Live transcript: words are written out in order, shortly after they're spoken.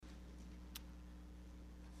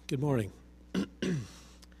Good morning.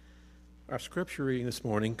 Our scripture reading this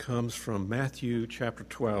morning comes from Matthew chapter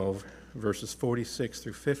 12, verses 46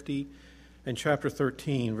 through 50, and chapter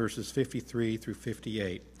 13, verses 53 through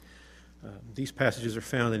 58. These passages are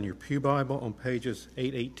found in your Pew Bible on pages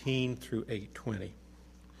 818 through 820.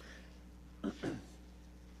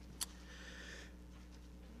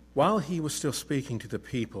 While he was still speaking to the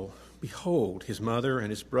people, behold, his mother and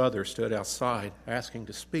his brother stood outside, asking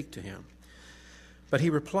to speak to him. But he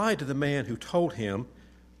replied to the man who told him,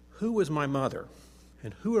 "Who is my mother,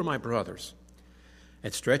 and who are my brothers?"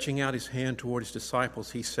 And stretching out his hand toward his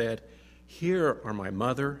disciples, he said, "Here are my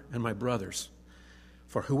mother and my brothers.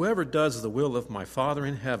 For whoever does the will of my Father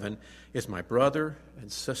in heaven is my brother and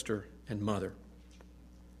sister and mother."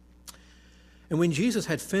 And when Jesus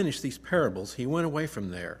had finished these parables, he went away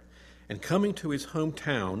from there, and coming to his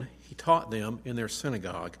hometown, he taught them in their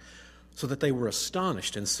synagogue, so that they were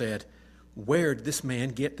astonished and said, "Where did this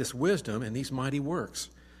man get this wisdom and these mighty works?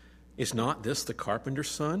 Is not this the carpenter's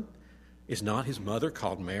son? Is not his mother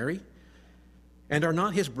called Mary? And are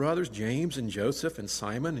not his brothers James and Joseph and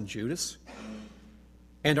Simon and Judas?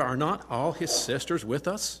 And are not all his sisters with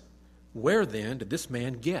us? Where then did this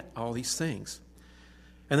man get all these things?"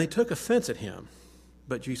 And they took offense at him.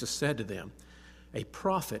 But Jesus said to them, "A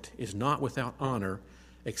prophet is not without honor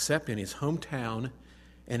except in his hometown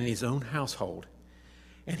and in his own household."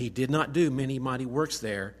 And he did not do many mighty works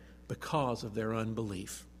there because of their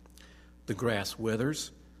unbelief. The grass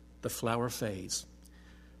withers, the flower fades,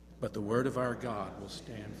 but the word of our God will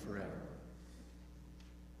stand forever.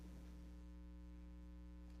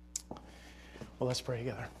 Well, let's pray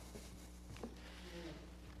together.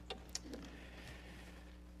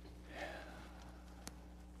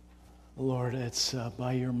 Lord, it's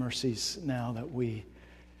by your mercies now that we,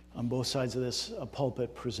 on both sides of this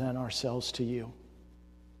pulpit, present ourselves to you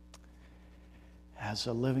as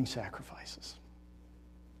living sacrifices,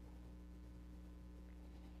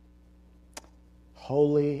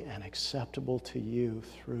 holy and acceptable to you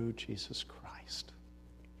through Jesus Christ.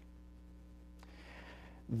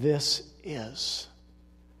 This is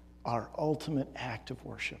our ultimate act of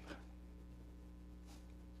worship,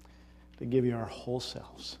 to give you our whole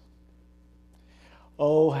selves.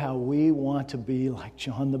 Oh, how we want to be like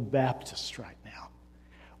John the Baptist right now.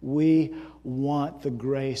 We want the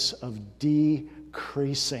grace of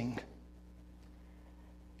decreasing,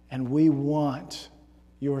 and we want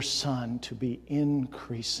your Son to be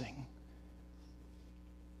increasing.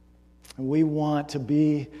 And we want to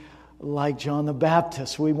be like John the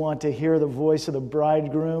Baptist. We want to hear the voice of the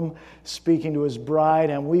bridegroom speaking to his bride,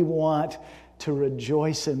 and we want to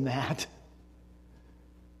rejoice in that.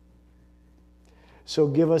 So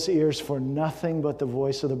give us ears for nothing but the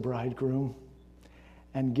voice of the bridegroom,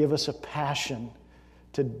 and give us a passion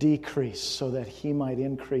to decrease so that he might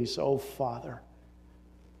increase, oh Father.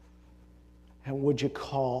 And would you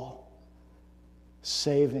call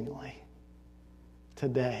savingly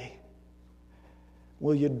today?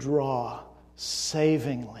 Will you draw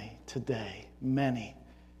savingly today many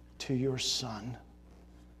to your Son?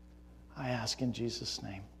 I ask in Jesus'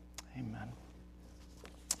 name, amen.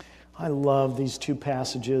 I love these two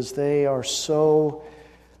passages. They are so,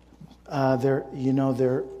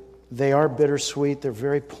 they are bittersweet. They're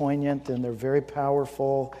very poignant and they're very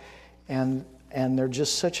powerful, and they're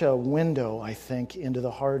just such a window, I think, into the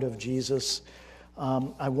heart of Jesus.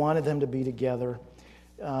 I wanted them to be together.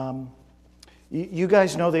 You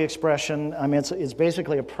guys know the expression. I mean, it's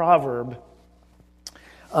basically a proverb.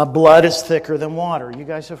 Blood is thicker than water. You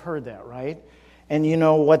guys have heard that, right? And you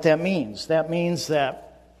know what that means. That means that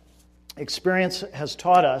experience has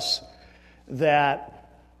taught us that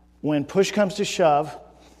when push comes to shove,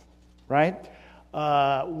 right?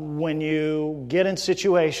 When you get in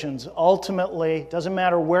situations, ultimately, doesn't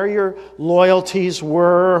matter where your loyalties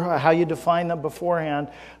were, how you define them beforehand,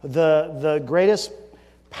 the greatest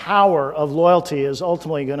power of loyalty is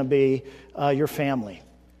ultimately going to be your family,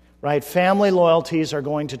 right? Family loyalties are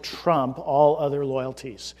going to trump all other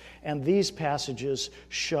loyalties. And these passages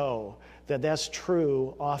show that that's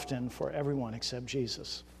true often for everyone except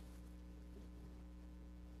Jesus.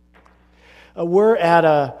 We're at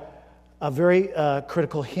a very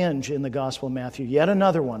critical hinge in the Gospel of Matthew. Yet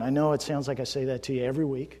another one. I know it sounds like I say that to you every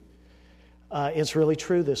week. It's really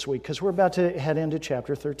true this week because we're about to head into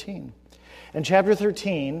chapter 13. And chapter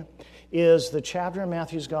 13 is the chapter in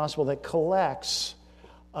Matthew's Gospel that collects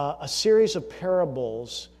a series of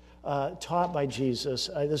parables taught by Jesus.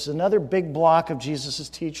 This is another big block of Jesus'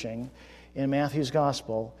 teaching in Matthew's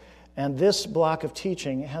Gospel. And this block of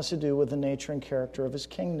teaching has to do with the nature and character of his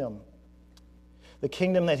kingdom. The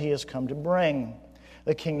kingdom that he has come to bring.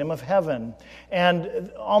 the kingdom of heaven.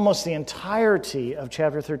 And almost the entirety of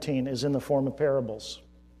chapter 13 is in the form of parables.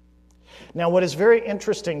 Now, what is very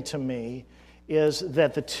interesting to me is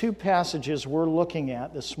that the two passages we're looking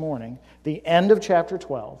at this morning, the end of chapter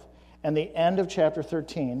 12 and the end of chapter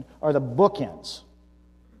 13, are the bookends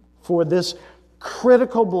for this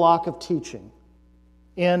critical block of teaching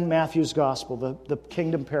in Matthew's gospel, the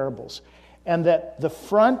kingdom parables. And that the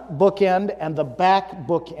front bookend and the back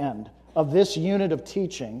bookend of this unit of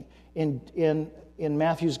teaching in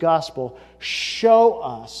Matthew's gospel show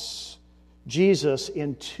us Jesus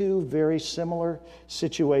in two very similar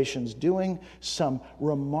situations, doing some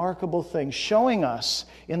remarkable things, showing us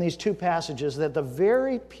in these two passages that the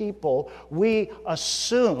very people we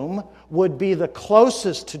assume would be the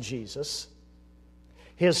closest to Jesus,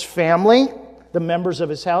 his family, the members of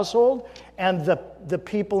his household, and the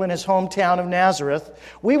people in his hometown of Nazareth,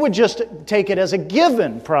 we would just take it as a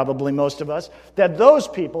given, probably most of us, that those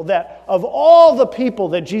people, that of all the people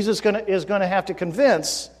that Jesus is going to have to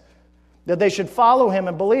convince that they should follow him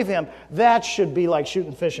and believe him, that should be like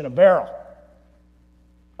shooting fish in a barrel.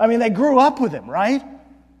 I mean, they grew up with him, right?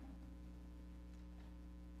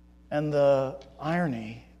 And the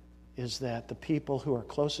irony is that the people who are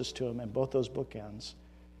closest to him in both those bookends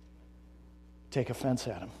take offense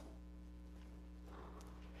at him.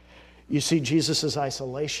 You see Jesus'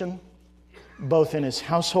 isolation, both in his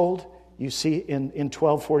household, you see in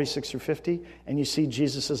 12:46 through 50, and you see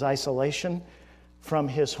Jesus' isolation from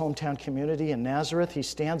his hometown community in Nazareth. He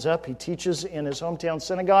stands up, he teaches in his hometown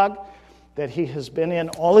synagogue that he has been in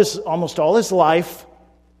almost all his life.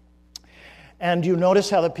 And you notice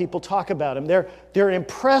how the people talk about him. They're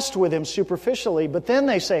impressed with him superficially, but then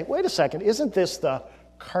they say, wait a second, isn't this the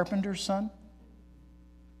carpenter's son?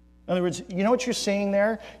 In other words, you know what you're seeing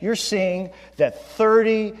there? You're seeing that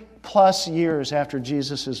 30 plus years after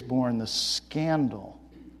Jesus is born, the scandal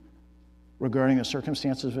regarding the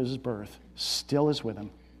circumstances of his birth still is with him.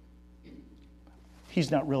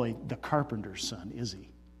 He's not really the carpenter's son, is he?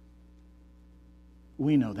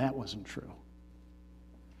 We know that wasn't true.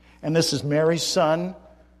 And this is Mary's son.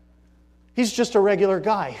 He's just a regular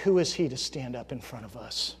guy. Who is he to stand up in front of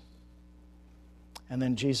us? And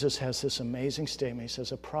then Jesus has this amazing statement. He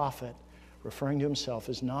says, a prophet, referring to himself,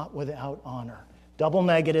 is not without honor. Double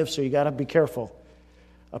negative, so you got to be careful.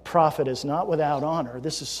 A prophet is not without honor.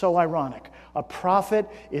 This is so ironic. A prophet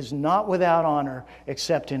is not without honor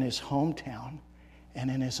except in his hometown and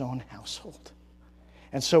in his own household.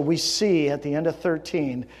 And so we see at the end of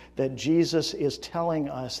 13 that Jesus is telling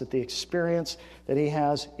us that the experience that he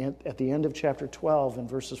has at the end of chapter 12 in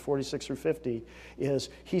verses 46 through 50 is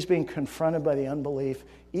he's being confronted by the unbelief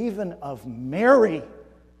even of Mary.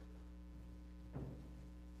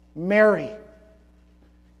 Mary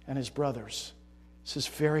and his brothers. This is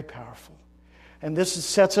very powerful. And this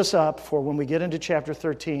sets us up for when we get into chapter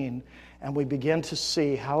 13 and we begin to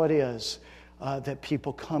see how it is that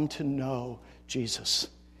people come to know Jesus.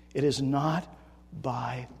 It is not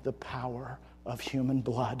by the power of human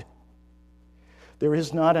blood. There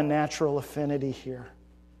is not a natural affinity here.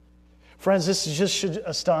 Friends, this just should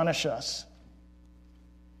astonish us.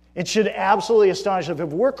 It should absolutely astonish us. If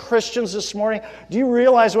we're Christians this morning, do you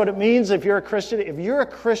realize what it means if you're a Christian? If you're a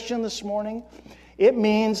Christian this morning, it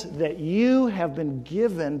means that you have been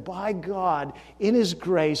given by God in His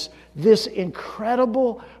grace this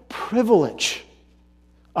incredible privilege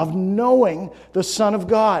of knowing the Son of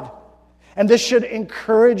God. And this should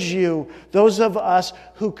encourage you, those of us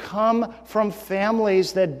who come from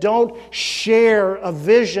families that don't share a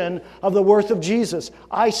vision of the worth of Jesus.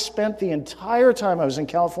 I spent the entire time I was in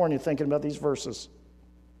California thinking about these verses.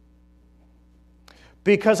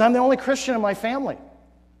 Because I'm the only Christian in my family.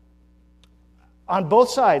 On both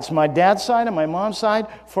sides, my dad's side and my mom's side,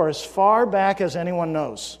 for as far back as anyone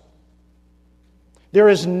knows.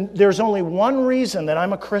 There's only one reason that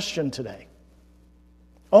I'm a Christian today.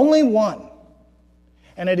 Only one.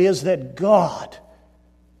 And it is that God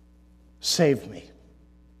saved me.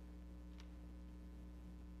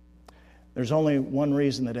 There's only one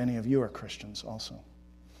reason that any of you are Christians also.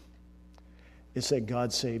 It's that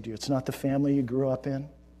God saved you. It's not the family you grew up in.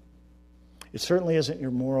 It certainly isn't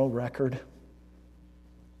your moral record.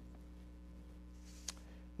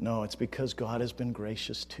 No, it's because God has been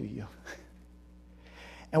gracious to you.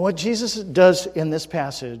 And what Jesus does in this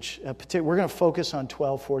passage, we're going to focus on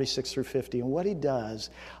 12:46 through 50. And what he does,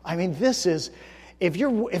 I mean, this is, if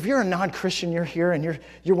you're a non-Christian, you're here and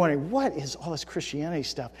you're wondering, what is all this Christianity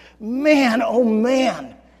stuff? Man, oh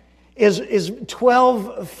man, is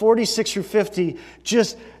 12:46 through 50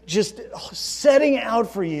 just setting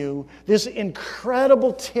out for you this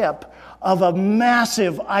incredible tip of a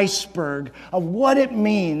massive iceberg of what it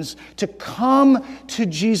means to come to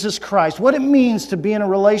Jesus Christ, what it means to be in a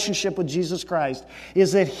relationship with Jesus Christ,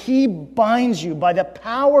 is that He binds you by the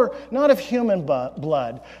power, not of human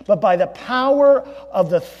blood, but by the power of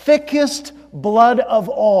the thickest blood of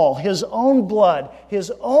all, His own blood,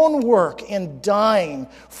 His own work in dying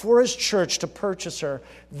for His church to purchase her.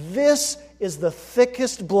 This is the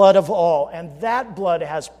thickest blood of all, and that blood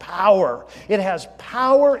has power. It has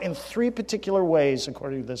power in three particular ways,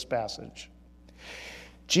 according to this passage.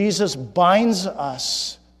 Jesus binds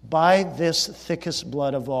us by this thickest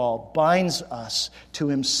blood of all, binds us to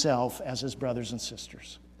Himself as His brothers and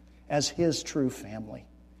sisters, as His true family.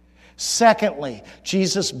 Secondly,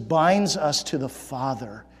 Jesus binds us to the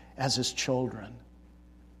Father as His children,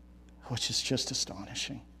 which is just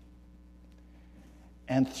astonishing.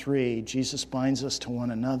 And three, Jesus binds us to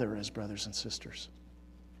one another as brothers and sisters.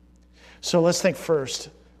 So let's think first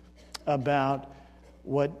about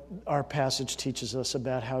what our passage teaches us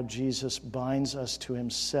about how Jesus binds us to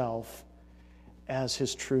Himself as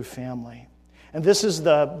His true family. And this is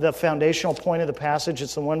the foundational point of the passage.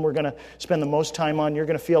 It's the one we're going to spend the most time on. You're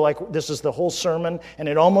going to feel like this is the whole sermon, and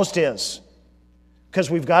it almost is. Because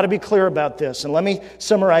we've got to be clear about this. And let me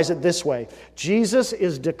summarize it this way. Jesus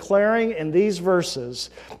is declaring in these verses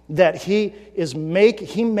that He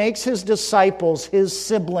makes His disciples His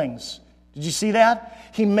siblings. Did you see that?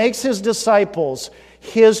 He makes His disciples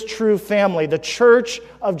His true family. The church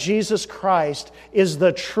of Jesus Christ is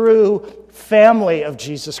the true family of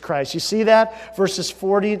Jesus Christ. You see that? Verses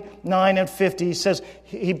 49 and 50, He says,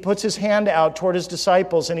 He puts His hand out toward His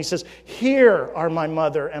disciples and He says, "Here are my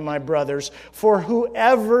mother and my brothers, for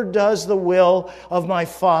whoever does the will of my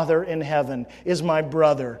Father in heaven is my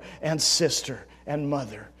brother and sister and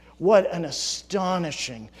mother." What an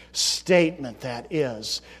astonishing statement that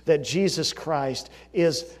is, that Jesus Christ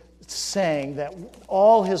is saying that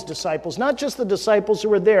all His disciples, not just the disciples who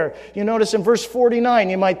were there. You notice in verse 49,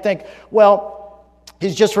 you might think, well,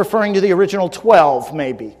 He's just referring to the original 12,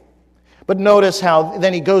 maybe. But notice how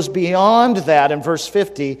then He goes beyond that in verse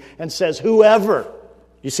 50 and says, whoever.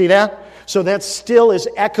 You see that? So that still is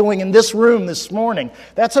echoing in this room this morning.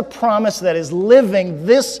 That's a promise that is living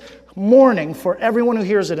this morning for everyone who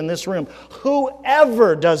hears it in this room.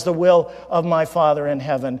 Whoever does the will of my Father in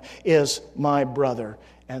heaven is my brother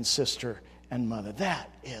and sister and mother. That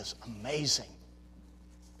is amazing.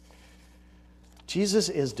 Jesus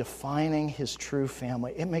is defining His true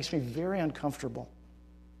family. It makes me very uncomfortable.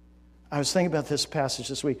 I was thinking about this passage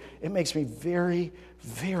this week. It makes me very,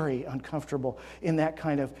 very uncomfortable in that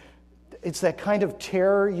kind of, it's that kind of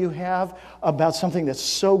terror you have about something that's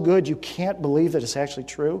so good you can't believe that it's actually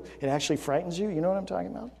true. It actually frightens you. You know what I'm talking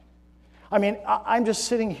about? I mean, I'm just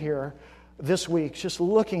sitting here this week just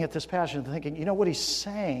looking at this passage and thinking, you know what He's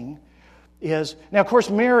saying is, now of course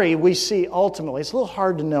Mary we see ultimately, it's a little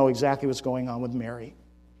hard to know exactly what's going on with Mary.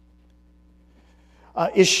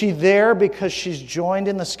 Is she there because she's joined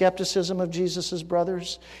in the skepticism of Jesus'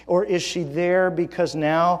 brothers? Or is she there because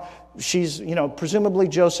now she's, presumably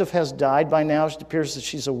Joseph has died by now. It appears that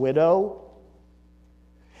she's a widow.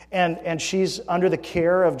 And she's under the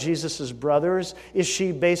care of Jesus' brothers. Is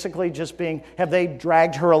she basically just have they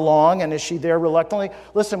dragged her along and is she there reluctantly?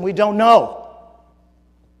 Listen, we don't know.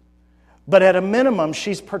 But at a minimum,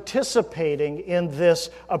 she's participating in this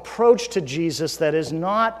approach to Jesus that is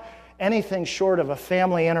not anything short of a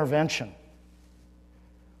family intervention.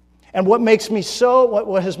 And what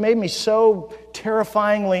has made me so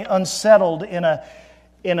terrifyingly unsettled in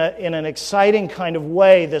an exciting kind of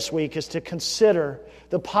way this week is to consider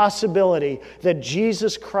the possibility that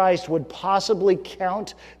Jesus Christ would possibly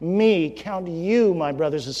count you, my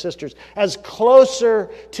brothers and sisters, as closer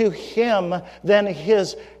to Him than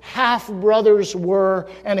His half-brothers were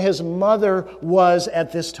and His mother was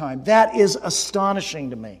at this time. That is astonishing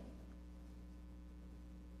to me.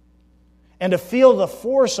 And to feel the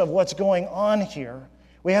force of what's going on here,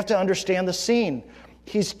 we have to understand the scene.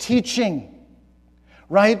 He's teaching,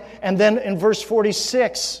 right? And then in verse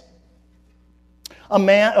 46,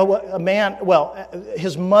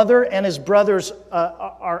 his mother and his brothers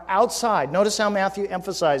are outside. Notice how Matthew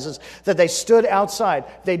emphasizes that they stood outside.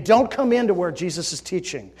 They don't come into where Jesus is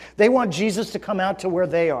teaching. They want Jesus to come out to where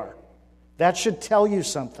they are. That should tell you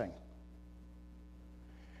something.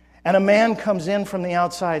 And a man comes in from the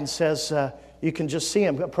outside and says, you can just see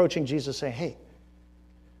him approaching Jesus saying, "Hey,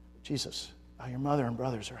 Jesus, your mother and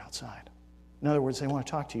brothers are outside." In other words, they want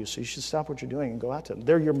to talk to you, so you should stop what you're doing and go out to them.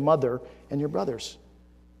 They're your mother and your brothers.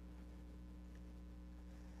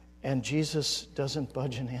 And Jesus doesn't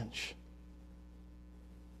budge an inch.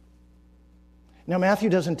 Now,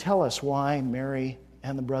 Matthew doesn't tell us why Mary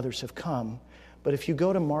and the brothers have come. But if you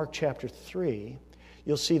go to Mark chapter 3,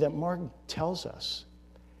 you'll see that Mark tells us.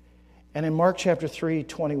 And in Mark chapter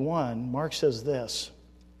 3:21, Mark says this,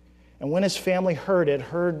 and when his family heard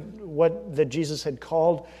that Jesus had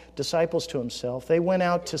called disciples to himself, they went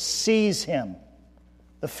out to seize him.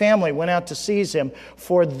 The family went out to seize him,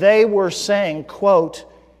 for they were saying, quote,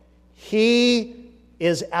 "He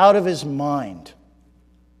is out of his mind."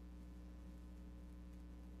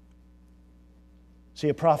 See,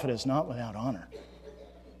 a prophet is not without honor,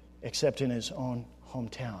 except in his own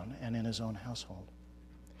hometown and in his own household.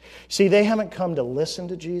 See, they haven't come to listen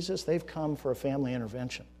to Jesus, they've come for a family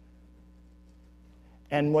intervention.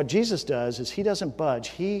 And what Jesus does is he doesn't budge.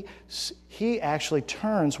 He actually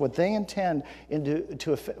turns what they intend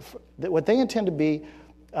to be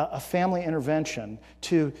a family intervention,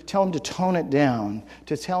 to tell him to tone it down,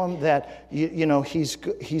 to tell him that he's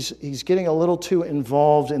getting a little too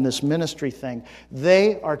involved in this ministry thing.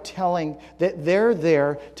 They are telling that they're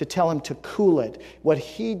there to tell him to cool it. What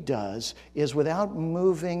he does is, without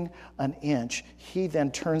moving an inch, he then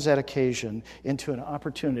turns that occasion into an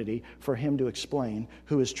opportunity for him to explain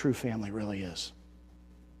who his true family really is.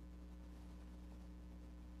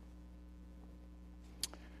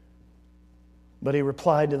 But he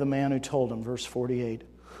replied to the man who told him, verse 48,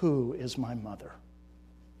 "Who is my mother?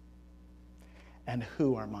 And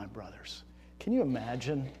who are my brothers?" Can you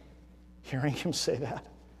imagine hearing him say that?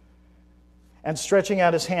 And stretching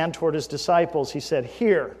out his hand toward his disciples, he said,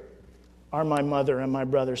 "Here are my mother and my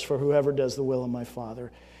brothers, for whoever does the will of my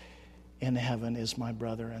Father in heaven is my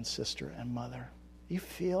brother and sister and mother." You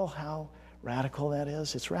feel how radical that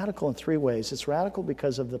is? It's radical in three ways. It's radical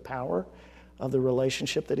because of the power of the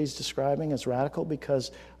relationship that he's describing. It's radical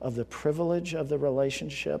because of the privilege of the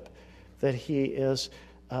relationship that he is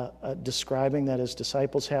describing, that his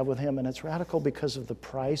disciples have with him. And it's radical because of the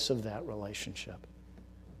price of that relationship.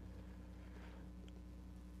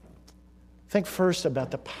 Think first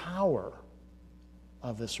about the power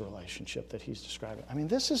of this relationship that he's describing. I mean,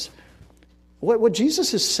 this is what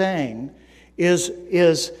Jesus is saying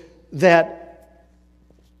is that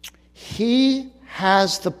he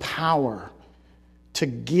has the power to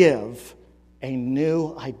give a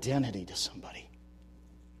new identity to somebody.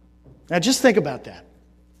 Now just think about that.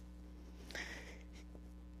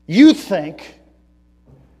 You think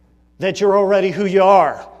that you're already who you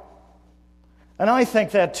are. And I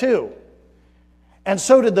think that too. And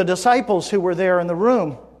so did the disciples who were there in the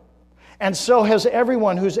room. And so has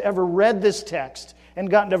everyone who's ever read this text and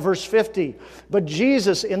gotten to verse 50. But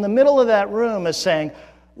Jesus, in the middle of that room, is saying,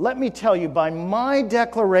 "Let me tell you, by my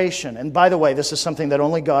declaration," and by the way, this is something that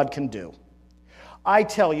only God can do, "I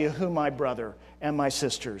tell you who my brother and my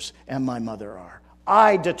sisters and my mother are.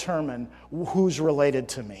 I determine who's related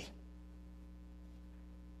to me."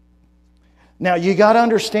 Now, you got to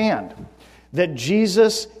understand that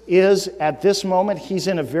Jesus is, at this moment, he's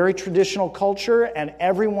in a very traditional culture, and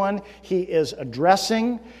everyone he is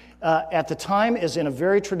addressing at the time is in a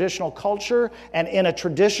very traditional culture. And in a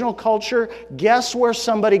traditional culture, guess where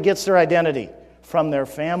somebody gets their identity? From their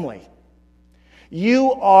family.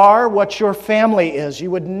 You are what your family is.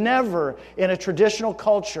 You would never, in a traditional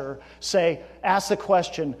culture, ask the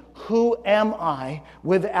question, "Who am I?"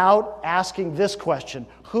 without asking this question,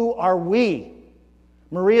 "Who are we?"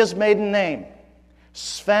 Maria's maiden name,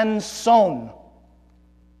 Svensson,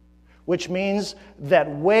 which means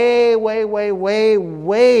that way, way, way, way,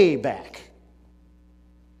 way back,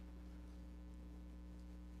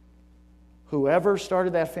 whoever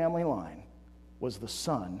started that family line was the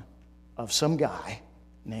son of some guy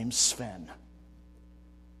named Sven.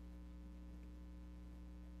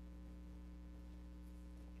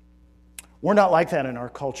 We're not like that in our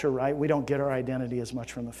culture, right? We don't get our identity as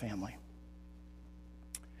much from the family.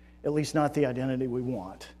 At least not the identity we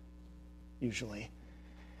want, usually.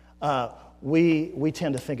 We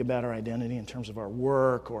tend to think about our identity in terms of our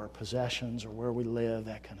work or our possessions or where we live,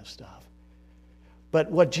 that kind of stuff.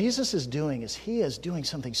 But what Jesus is doing is he is doing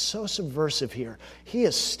something so subversive here. He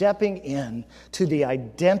is stepping in to the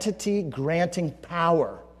identity-granting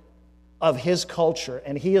power of his culture,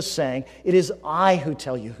 and he is saying, "It is I who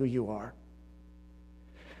tell you who you are."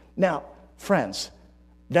 Now, friends,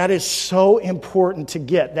 that is so important to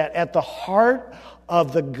get, that at the heart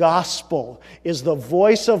of the gospel is the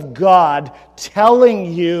voice of God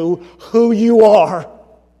telling you who you are.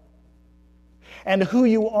 And who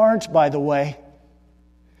you aren't, by the way.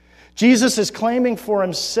 Jesus is claiming for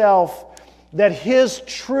himself that his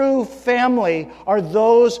true family are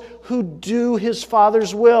those who do his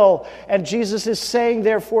Father's will. And Jesus is saying,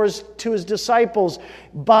 therefore, to his disciples,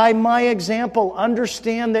 by my example,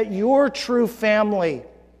 understand that your true family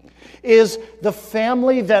is the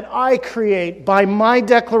family that I create by my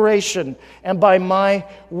declaration and by my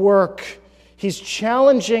work. He's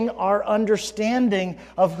challenging our understanding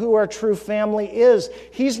of who our true family is.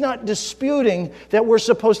 He's not disputing that we're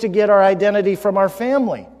supposed to get our identity from our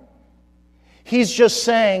family. He's just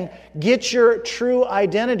saying, get your true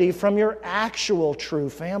identity from your actual true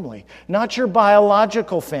family. Not your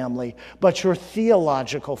biological family, but your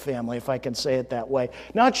theological family, if I can say it that way.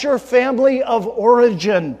 Not your family of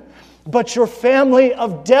origin, but your family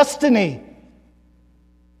of destiny.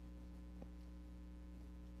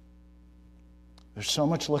 There's so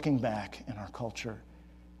much looking back in our culture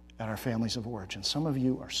at our families of origin. Some of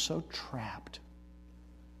you are so trapped.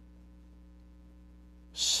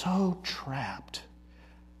 So trapped.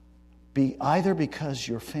 Either because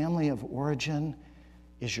your family of origin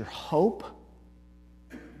is your hope,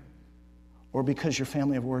 or because your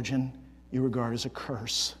family of origin you regard as a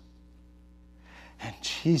curse. And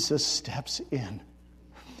Jesus steps in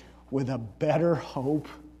with a better hope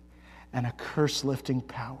and a curse-lifting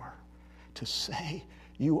power to say,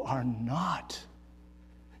 you are not,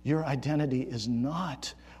 your identity is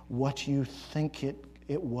not what you think it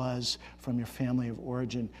was from your family of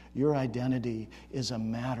origin. Your identity is a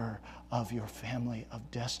matter of your family of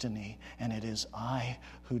destiny, and it is I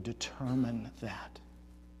who determine that.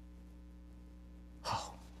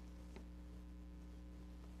 Oh.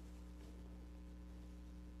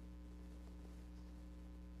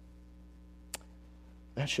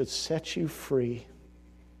 That should set you free.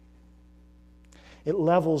 It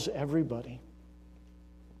levels everybody.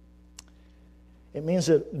 It means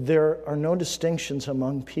that there are no distinctions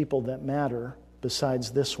among people that matter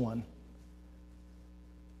besides this one.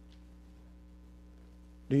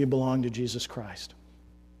 Do you belong to Jesus Christ?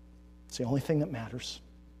 It's the only thing that matters.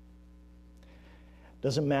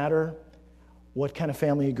 Doesn't matter what kind of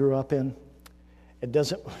family you grew up in. It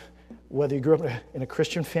doesn't, whether you grew up in a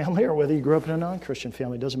Christian family or whether you grew up in a non-Christian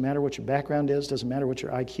family. It doesn't matter what your background is. Doesn't matter what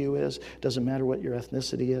your IQ is. Doesn't matter what your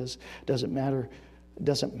ethnicity is. Doesn't matter. It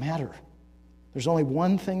doesn't matter. There's only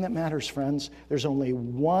one thing that matters, friends. There's only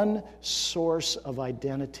one source of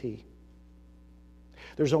identity.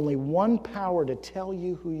 There's only one power to tell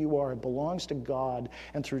you who you are. It belongs to God.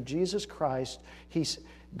 And through Jesus Christ,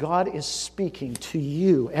 God is speaking to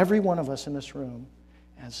you, every one of us in this room,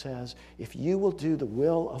 and says, if you will do the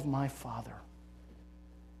will of my Father,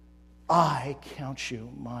 I count you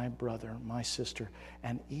my brother, my sister,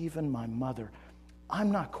 and even my mother. I'm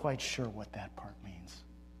not quite sure what that part means.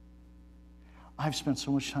 I've spent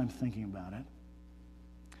so much time thinking about it.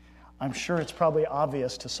 I'm sure it's probably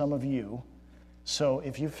obvious to some of you. So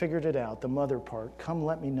if you figured it out, the mother part, come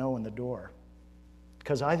let me know in the door.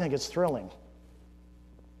 Because I think it's thrilling.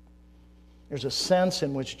 There's a sense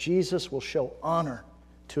in which Jesus will show honor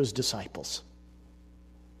to his disciples.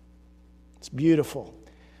 It's beautiful.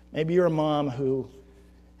 Maybe you're a mom who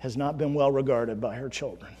has not been well regarded by her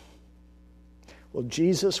children. Well,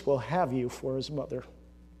 Jesus will have you for his mother.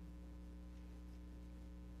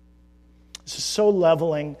 This is so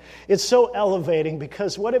leveling. It's so elevating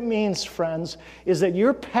because what it means, friends, is that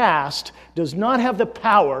your past does not have the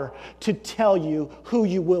power to tell you who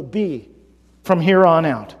you will be from here on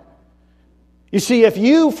out. You see, if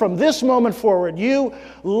you, from this moment forward, you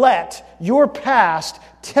let your past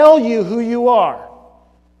tell you who you are,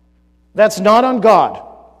 that's not on God.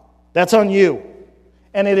 That's on you.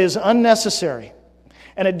 And it is unnecessary.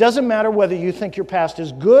 And it doesn't matter whether you think your past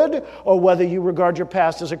is good or whether you regard your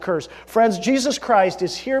past as a curse. Friends, Jesus Christ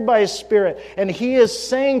is here by his Spirit, and he is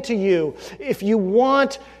saying to you, if you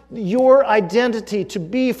want your identity to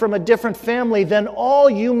be from a different family, then all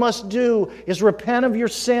you must do is repent of your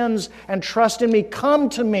sins and trust in me. Come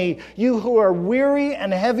to me, you who are weary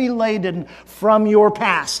and heavy laden from your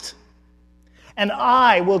past, and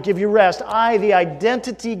I will give you rest. I, the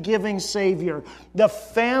identity-giving Savior, the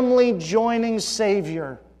family-joining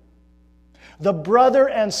Savior, the brother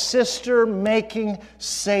and sister-making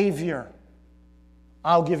Savior,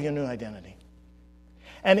 I'll give you a new identity.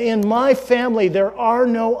 And in my family, there are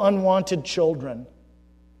no unwanted children.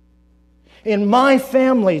 In my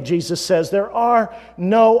family, Jesus says, there are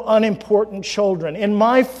no unimportant children. In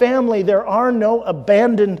my family, there are no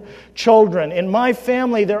abandoned children. In my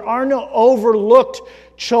family, there are no overlooked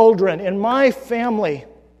children. In my family,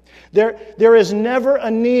 there is never a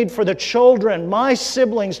need for the children, my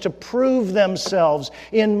siblings, to prove themselves.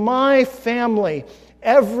 In my family,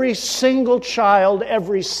 every single child,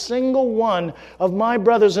 every single one of my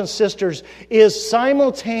brothers and sisters is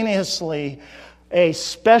simultaneously a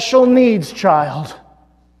special needs child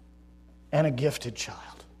and a gifted child.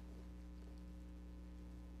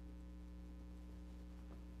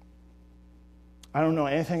 I don't know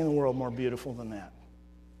anything in the world more beautiful than that.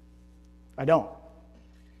 I don't.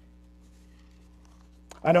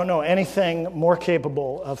 I don't know anything more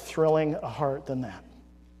capable of thrilling a heart than that.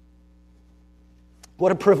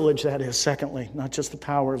 What a privilege that is, secondly, not just the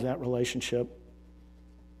power of that relationship.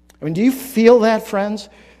 I mean, do you feel that, friends?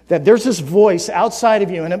 That there's this voice outside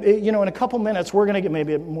of you, and in a couple minutes, we're going to get,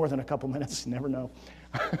 maybe more than a couple minutes, you never know.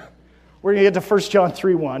 We're going to get to 1 John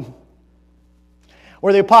 3:1,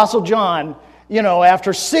 where the Apostle John,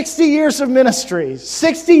 after 60 years of ministry,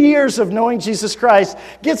 60 years of knowing Jesus Christ,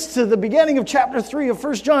 gets to the beginning of chapter 3 of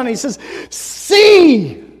 1 John, and he says,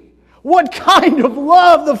 "See what kind of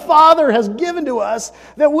love the Father has given to us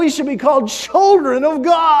that we should be called children of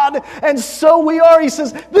God. And so we are." He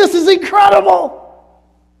says, this is incredible.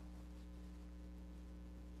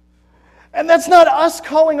 And that's not us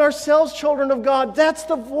calling ourselves children of God. That's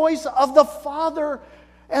the voice of the Father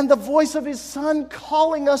and the voice of His Son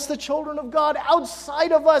calling us the children of God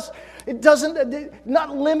outside of us.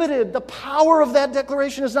 Not limited. The power of that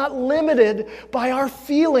declaration is not limited by our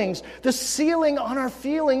feelings. The ceiling on our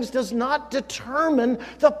feelings does not determine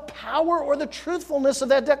the power or the truthfulness of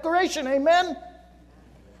that declaration. Amen?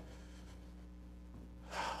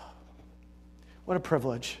 What a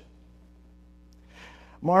privilege.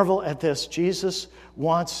 Marvel at this. Jesus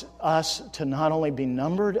wants us to not only be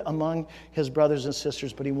numbered among His brothers and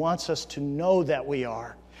sisters, but He wants us to know that we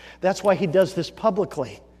are. That's why He does this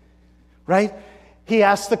publicly, right? He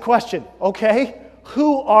asks the question, okay,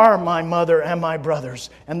 who are my mother and my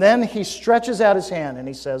brothers? And then He stretches out His hand and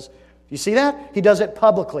He says, you see that? He does it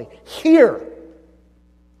publicly. Here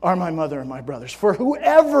are my mother and my brothers. For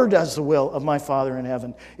whoever does the will of my Father in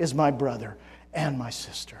heaven is my brother and my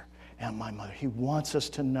sister and my mother. He wants us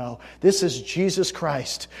to know. This is Jesus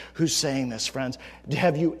Christ who's saying this, friends.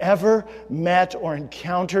 Have you ever met or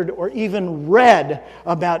encountered or even read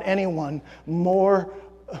about anyone more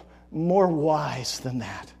wise than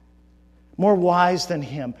that? More wise than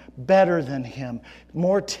Him, better than Him,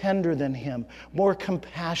 more tender than Him, more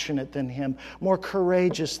compassionate than Him, more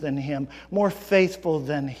courageous than Him, more faithful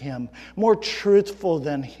than Him, more truthful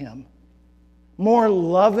than Him, more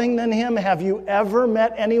loving than Him? Have you ever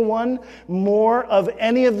met anyone more of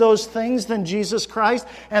any of those things than Jesus Christ?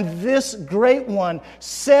 And this great one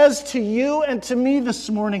says to you and to me this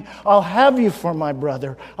morning, I'll have you for my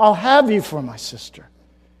brother. I'll have you for my sister.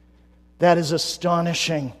 That is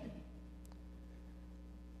astonishing.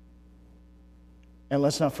 And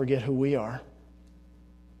let's not forget who we are.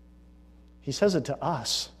 He says it to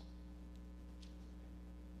us.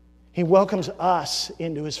 He welcomes us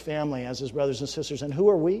into His family as His brothers and sisters. And who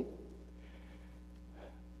are we?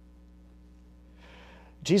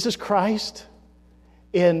 Jesus Christ,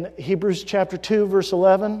 in Hebrews chapter 2, verse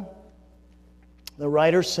 11, the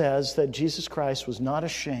writer says that Jesus Christ was not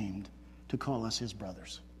ashamed to call us His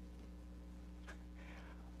brothers.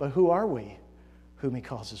 But who are we whom He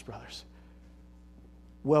calls His brothers?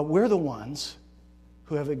 Well, we're the ones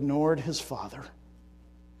who have ignored His Father.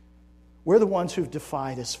 We're the ones who've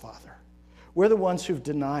defied His Father. We're the ones who've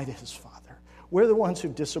denied His Father. We're the ones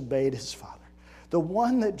who've disobeyed His Father.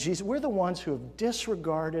 We're the ones who have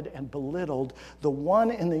disregarded and belittled the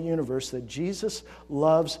one in the universe that Jesus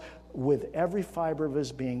loves with every fiber of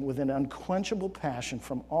His being, with an unquenchable passion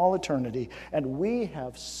from all eternity, and we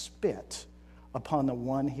have spit upon the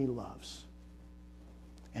one He loves.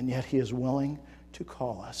 And yet He is willing to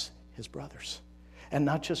call us His brothers. And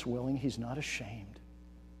not just willing, He's not ashamed.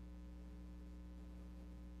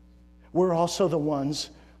 We're also the ones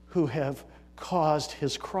who have caused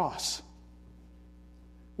His cross.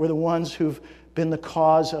 We're the ones who've been the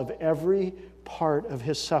cause of every part of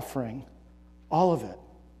His suffering, all of it.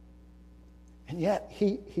 And yet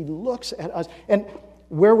He looks at us. And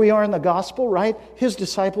where we are in the gospel, right? His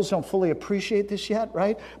disciples don't fully appreciate this yet,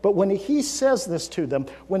 right? But when He says this to them,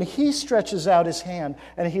 when He stretches out His hand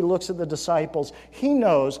and He looks at the disciples, He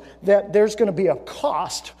knows that there's going to be a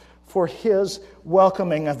cost for His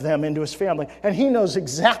welcoming of them into His family. And He knows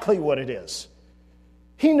exactly what it is.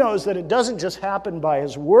 He knows that it doesn't just happen by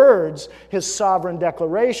His words, His sovereign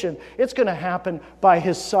declaration. It's going to happen by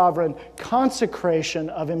His sovereign consecration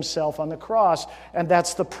of Himself on the cross. And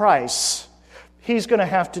that's the price. He's going to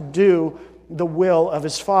have to do the will of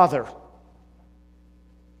His Father.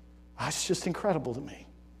 It's just incredible to me.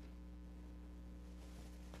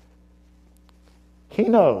 He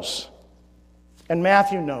knows. And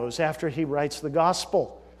Matthew knows after he writes the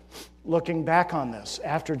gospel, looking back on this,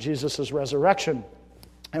 after Jesus' resurrection.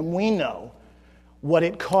 And we know what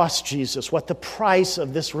it cost Jesus, what the price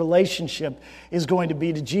of this relationship is going to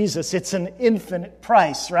be to Jesus. It's an infinite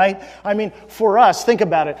price, right? I mean, for us, think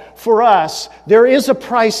about it. For us, there is a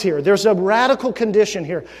price here. There's a radical condition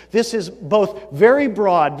here. This is both very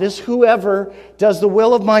broad. This whoever does the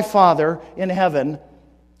will of my Father in heaven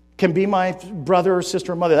can be my brother or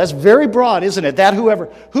sister or mother. That's very broad, isn't it? That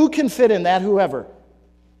whoever. Who can fit in that whoever?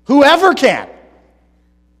 Whoever can.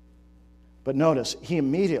 But notice, he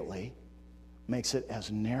immediately makes it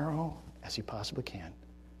as narrow as he possibly can.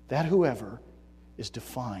 That whoever is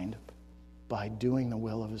defined by doing the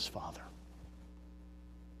will of his Father.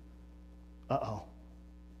 Uh-oh.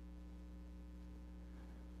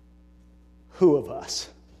 Who of us?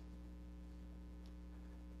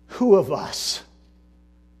 Who of us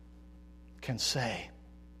can say,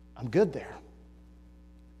 I'm good there?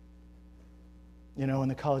 You know, in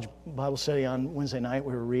the college Bible study on Wednesday night,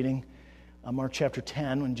 we were reading Mark chapter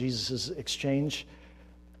 10, when Jesus' exchange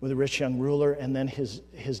with the rich young ruler, and then his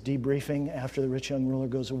debriefing after the rich young ruler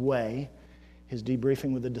goes away, his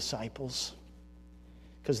debriefing with the disciples.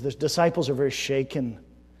 Because the disciples are very shaken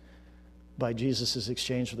by Jesus'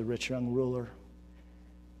 exchange with the rich young ruler.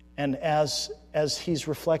 And as he's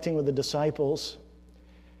reflecting with the disciples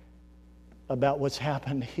about what's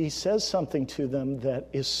happened, he says something to them that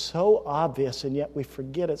is so obvious, and yet we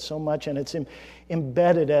forget it so much, and it's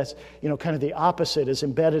embedded as, kind of the opposite, is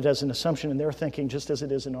embedded as an assumption in their thinking just as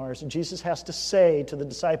it is in ours. And Jesus has to say to the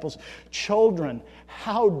disciples, children,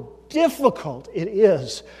 how difficult it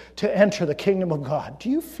is to enter the kingdom of God. Do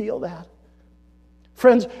you feel that?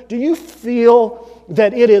 Friends, do you feel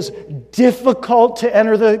that it is difficult to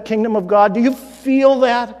enter the kingdom of God? Do you feel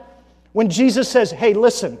that? When Jesus says, hey,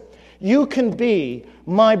 listen, you can be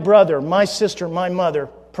my brother, my sister, my mother,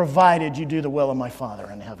 provided you do the will of my Father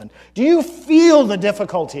in heaven. Do you feel the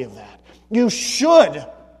difficulty of that? You should.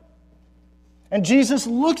 And Jesus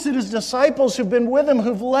looks at his disciples who've been with him,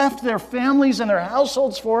 who've left their families and their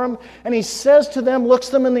households for him, and he says to them, looks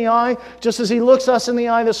them in the eye, just as he looks us in the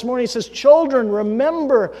eye this morning, he says, children,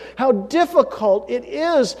 remember how difficult it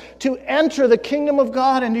is to enter the kingdom of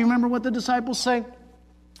God. And do you remember what the disciples say?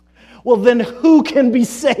 Well, then who can be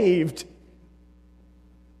saved?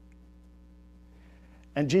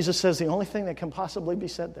 And Jesus says the only thing that can possibly be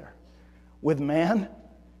said there, with man,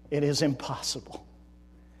 it is impossible.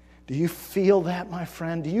 Do you feel that, my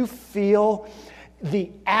friend? Do you feel the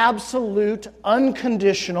absolute,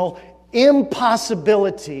 unconditional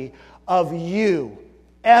impossibility of you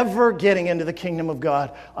ever getting into the kingdom of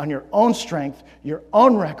God on your own strength, your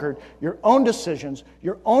own record, your own decisions,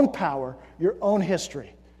 your own power, your own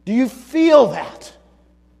history? Do you feel that?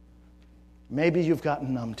 Maybe you've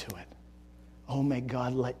gotten numb to it. Oh, may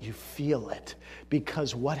God let you feel it,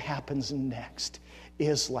 because what happens next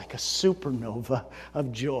is like a supernova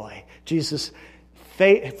of joy. Jesus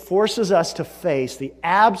forces us to face the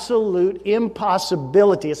absolute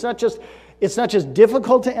impossibility. It's not just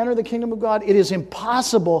difficult to enter the kingdom of God. It is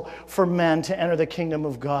impossible for men to enter the kingdom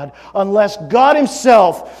of God unless God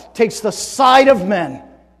himself takes the side of men.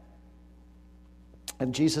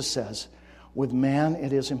 And Jesus says, with man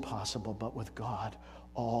it is impossible, but with God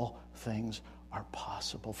all things are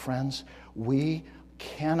possible. Friends, we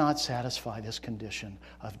cannot satisfy this condition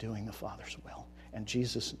of doing the Father's will. And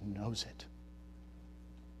Jesus knows it.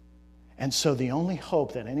 And so the only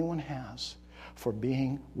hope that anyone has for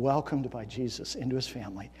being welcomed by Jesus into his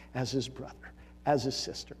family as his brother, as his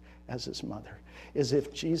sister, as his mother, is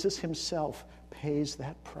if Jesus himself pays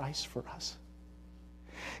that price for us.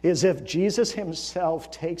 Is if Jesus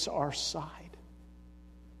himself takes our side.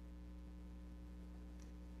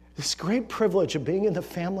 This great privilege of being in the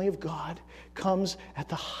family of God comes at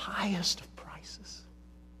the highest of prices.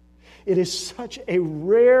 It is such a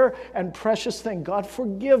rare and precious thing. God,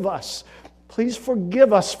 forgive us. Please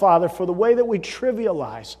forgive us, Father, for the way that we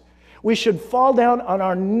trivialize. We should fall down on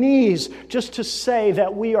our knees just to say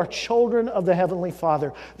that we are children of the Heavenly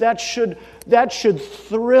Father. That should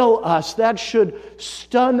thrill us. That should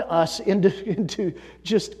stun us into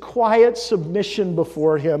just quiet submission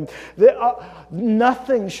before Him.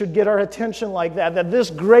 Nothing should get our attention like that. That this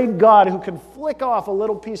great God who can flick off a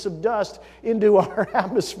little piece of dust into our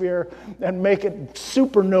atmosphere and make it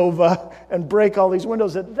supernova and break all these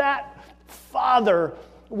windows, that Father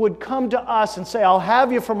would come to us and say, I'll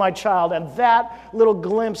have you for my child, and that little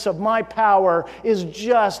glimpse of my power is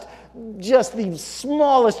just the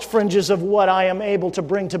smallest fringes of what I am able to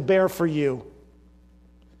bring to bear for you.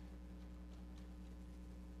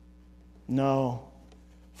 No,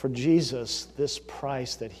 for Jesus, this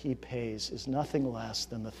price that he pays is nothing less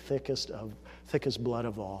than the thickest blood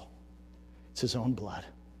of all. It's his own blood.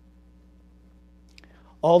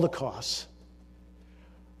 All the costs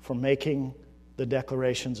for making the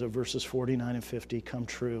declarations of verses 49 and 50 come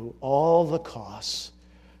true. All the costs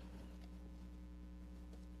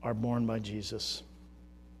are borne by Jesus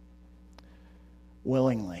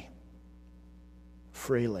willingly,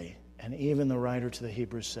 freely, and even the writer to the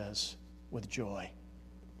Hebrews says, with joy.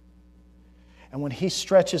 And when he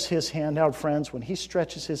stretches his hand out, friends, when he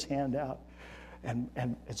stretches his hand out and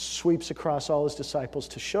it sweeps across all his disciples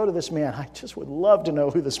to show to this man, I just would love to know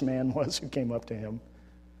who this man was who came up to him.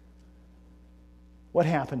 What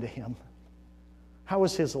happened to him? How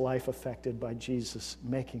was his life affected by Jesus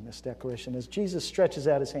making this declaration? As Jesus stretches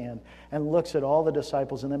out his hand and looks at all the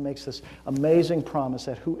disciples and then makes this amazing promise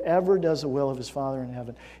that whoever does the will of his Father in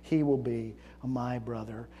heaven, he will be my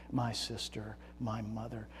brother, my sister, my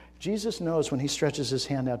mother. Jesus knows when he stretches his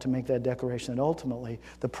hand out to make that declaration that ultimately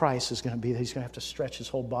the price is going to be that he's going to have to stretch his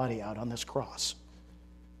whole body out on this cross.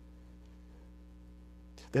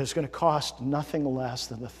 That it's going to cost nothing less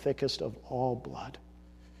than the thickest of all blood.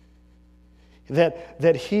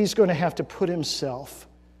 That he's going to have to put himself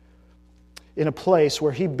in a place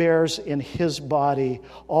where he bears in his body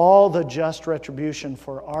all the just retribution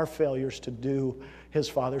for our failures to do his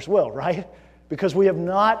Father's will, right? Because we have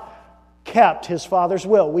not kept his Father's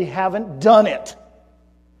will. We haven't done it.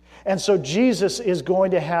 And so Jesus is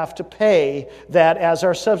going to have to pay that as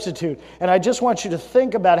our substitute. And I just want you to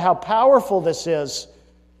think about how powerful this is.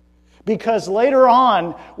 Because later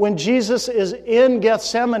on, when Jesus is in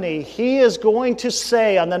Gethsemane, he is going to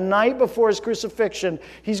say, on the night before his crucifixion,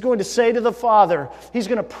 he's going to say to the Father, he's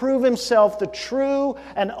going to prove himself the true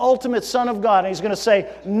and ultimate Son of God. And he's going to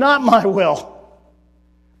say, not my will,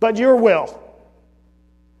 but your will.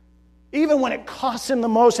 Even when it costs him the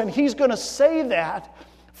most. And he's going to say that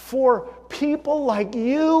for people like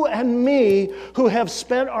you and me who have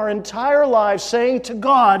spent our entire lives saying to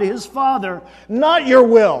God, his Father, not your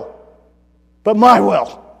will, but my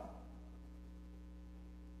will.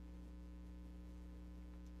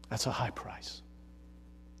 That's a high price.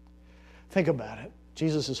 Think about it.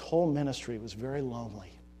 Jesus' whole ministry was very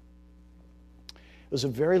lonely. It was a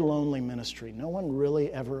very lonely ministry. No one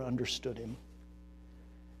really ever understood him.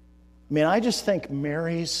 I mean, I just think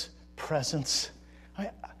Mary's presence,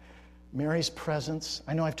 I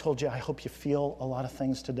know I've told you, I hope you feel a lot of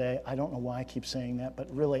things today. I don't know why I keep saying that,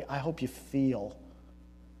 but really, I hope you feel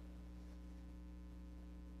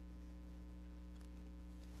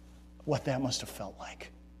what that must have felt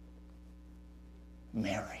like.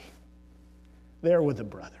 Mary, there with the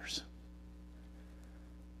brothers,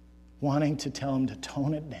 wanting to tell him to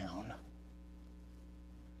tone it down.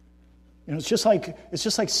 You know, it's just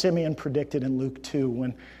like Simeon predicted in Luke 2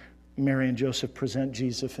 when Mary and Joseph present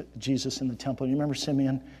Jesus in the temple. You remember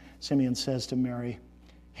Simeon? Simeon says to Mary,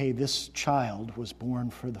 hey, this child was born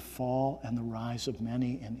for the fall and the rise of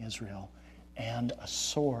many in Israel, and a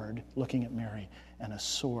sword, looking at Mary, and a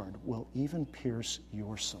sword will even pierce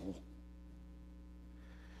your soul.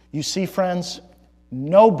 You see, friends,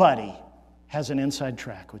 nobody has an inside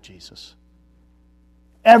track with Jesus.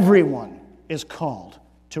 Everyone is called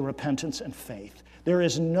to repentance and faith. There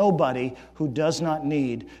is nobody who does not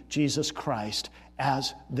need Jesus Christ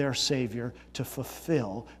as their Savior to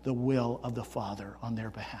fulfill the will of the Father on their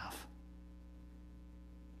behalf.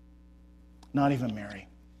 Not even Mary.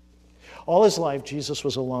 All his life, Jesus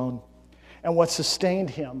was alone. And what sustained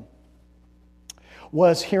him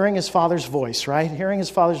was hearing his Father's voice, right? Hearing his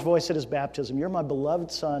Father's voice at his baptism. You're my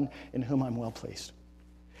beloved Son in whom I'm well pleased.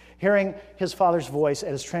 Hearing his Father's voice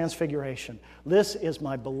at his transfiguration. This is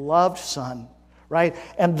my beloved Son, right?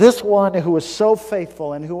 And this one who was so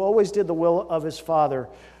faithful and who always did the will of his Father,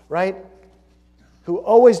 right? Who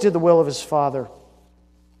always did the will of his Father,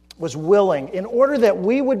 was willing, in order that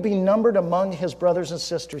we would be numbered among his brothers and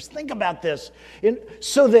sisters. Think about this.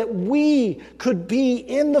 So that we could be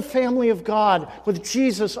in the family of God with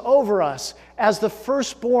Jesus over us as the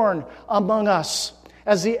firstborn among us,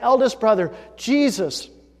 as the eldest brother,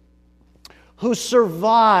 Jesus, who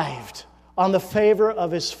survived on the favor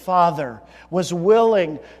of his Father, was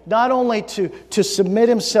willing not only to submit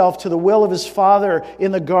himself to the will of his Father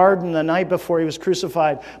in the garden the night before he was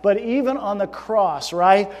crucified, but even on the cross,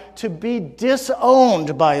 right? To be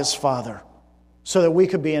disowned by his Father so that we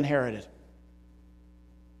could be inherited.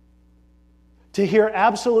 To hear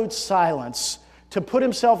absolute silence, to put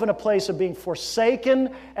himself in a place of being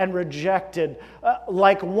forsaken and rejected,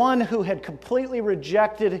 like one who had completely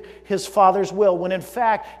rejected his Father's will, when in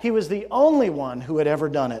fact he was the only one who had ever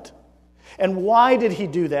done it. And why did he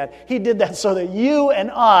do that? He did that so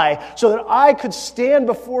that I could stand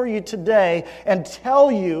before you today and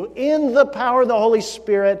tell you in the power of the Holy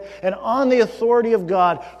Spirit and on the authority of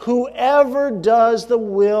God, whoever does the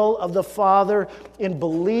will of the Father in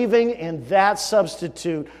believing in that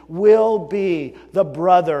substitute will be the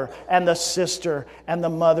brother and the sister and the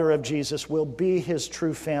mother of Jesus, will be his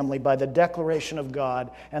true family by the declaration of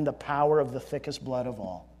God and the power of the thickest blood of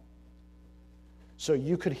all. So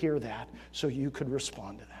you could hear that, so you could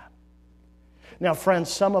respond to that. Now,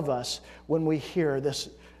 friends, some of us, when we hear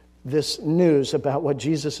this news about what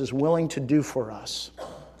Jesus is willing to do for us,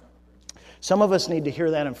 some of us need to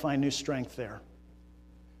hear that and find new strength there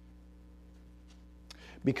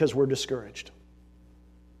because we're discouraged.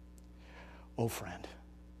 Oh, friend,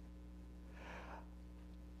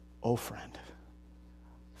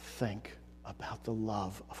 think about the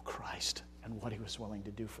love of Christ and what he was willing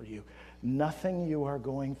to do for you. Nothing you are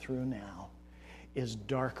going through now is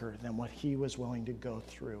darker than what he was willing to go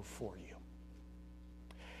through for you.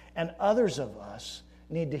 And others of us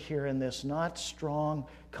need to hear in this not strong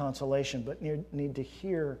consolation, but need to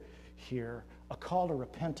hear here a call to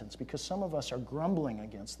repentance, because some of us are grumbling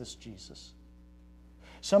against this Jesus.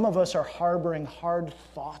 Some of us are harboring hard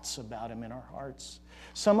thoughts about him in our hearts.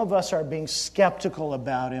 Some of us are being skeptical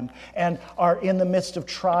about him and are in the midst of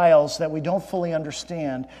trials that we don't fully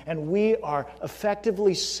understand. And we are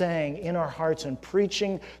effectively saying in our hearts and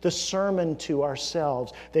preaching the sermon to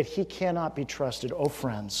ourselves that he cannot be trusted. Oh,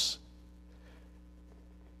 friends,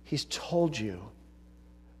 he's told you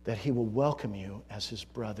that he will welcome you as his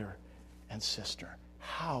brother and sister.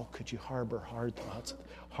 How could you harbor hard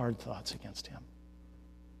thoughts against him?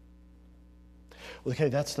 Okay,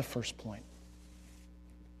 that's the first point.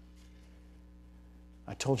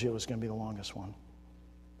 I told you it was going to be the longest one.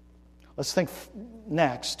 Let's think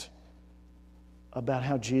next about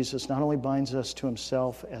how Jesus not only binds us to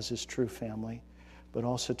himself as his true family, but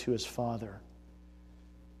also to his Father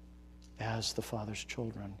as the Father's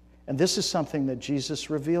children. And this is something that Jesus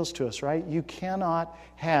reveals to us, right? You cannot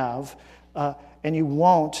have, and you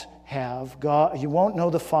won't have God. You won't know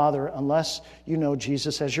the Father unless you know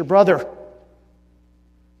Jesus as your brother.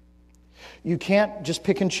 You can't just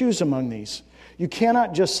pick and choose among these. You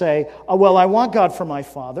cannot just say, oh, well, I want God for my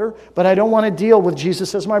Father, but I don't want to deal with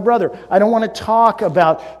Jesus as my brother. I don't want to talk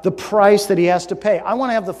about the price that he has to pay. I want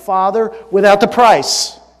to have the Father without the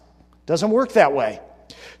price. Doesn't work that way.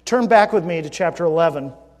 Turn back with me to chapter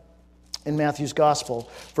 11 in Matthew's Gospel,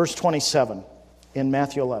 verse 27 in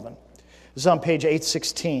Matthew 11. This is on page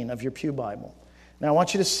 816 of your Pew Bible. Now, I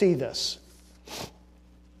want you to see this.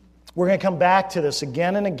 We're going to come back to this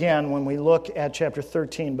again and again when we look at chapter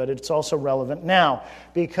 13, but it's also relevant now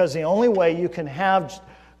because the only way you can have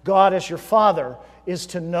God as your Father is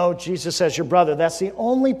to know Jesus as your brother. That's the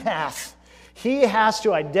only path. He has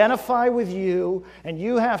to identify with you, and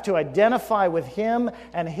you have to identify with him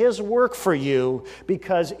and his work for you,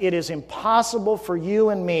 because it is impossible for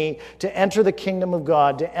you and me to enter the kingdom of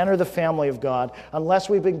God, to enter the family of God, unless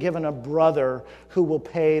we've been given a brother who will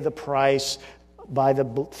pay the price by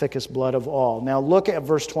the thickest blood of all. Now look at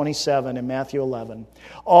verse 27 in Matthew 11.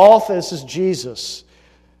 This is Jesus.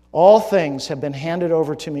 All things have been handed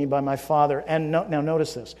over to me by my Father. And now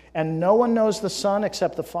notice this. And no one knows the Son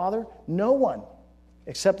except the Father. No one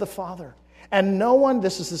except the Father. And no one,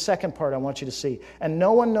 this is the second part I want you to see. And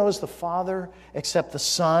no one knows the Father except the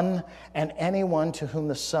Son, and anyone to whom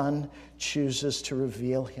the Son chooses to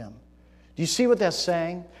reveal him. Do you see what that's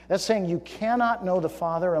saying? That's saying you cannot know the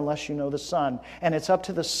Father unless you know the Son. And it's up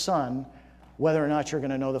to the Son whether or not you're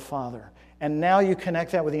going to know the Father. And now you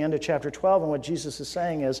connect that with the end of chapter 12, and what Jesus is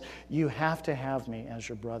saying is, you have to have me as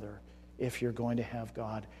your brother if you're going to have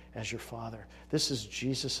God as your Father. This is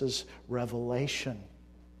Jesus' revelation.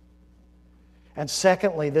 And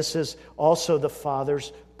secondly, this is also the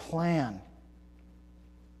Father's plan.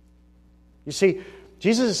 You see,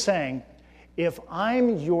 Jesus is saying, if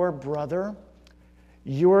I'm your brother,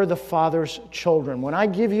 you're the Father's children. When I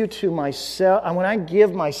give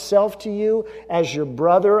myself to you as your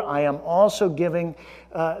brother, I am also giving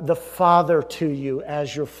the Father to you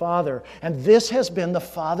as your Father. And this has been the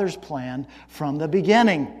Father's plan from the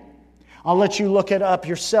beginning. I'll let you look it up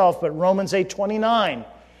yourself, but Romans 8:29,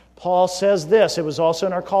 Paul says this. It was also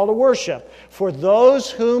in our call to worship. For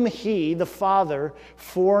those whom he, the Father,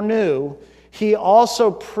 foreknew, he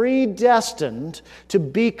also predestined to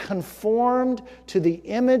be conformed to the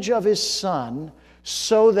image of his Son,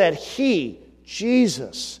 so that he,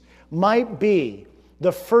 Jesus, might be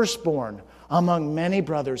the firstborn among many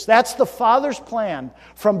brothers. That's the Father's plan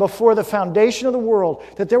from before the foundation of the world,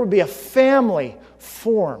 that there would be a family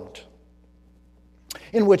formed.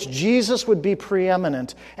 in which Jesus would be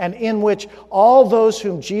preeminent, and in which all those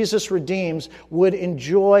whom Jesus redeems would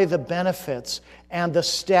enjoy the benefits and the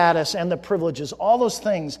status and the privileges, all those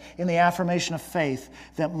things in the affirmation of faith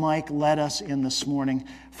that Mike led us in this morning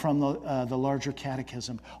from the larger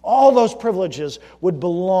catechism. All those privileges would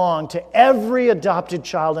belong to every adopted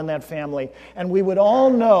child in that family, and we would all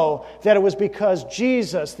know that it was because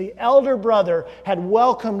Jesus, the elder brother, had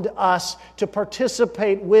welcomed us to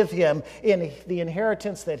participate with him in the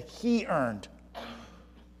inheritance that he earned.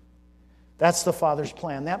 That's the Father's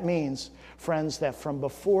plan. That means, friends, that from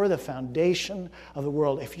before the foundation of the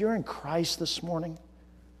world, if you're in Christ this morning,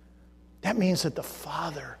 that means that the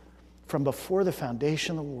Father, from before the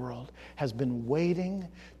foundation of the world, has been waiting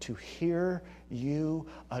to hear you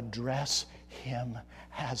address him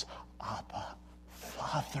as Abba,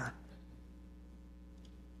 Father.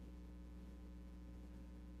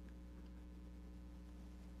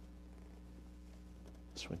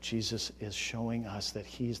 That's what Jesus is showing us, that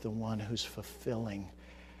he's the one who's fulfilling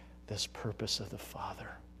this purpose of the Father.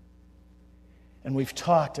 And we've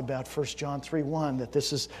talked about 1 John 3:1, that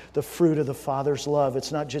this is the fruit of the Father's love.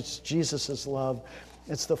 It's not just Jesus' love,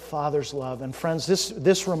 it's the Father's love. And friends,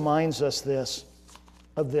 this reminds us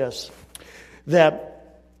of this,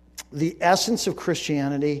 that the essence of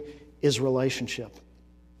Christianity is relationship.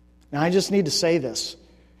 Now, I just need to say this.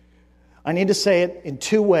 I need to say it in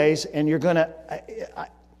two ways, and you're going to...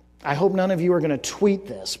 I hope none of you are going to tweet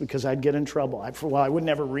this, because I'd get in trouble. I would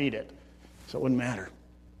never read it, so it wouldn't matter.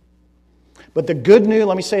 But the good news,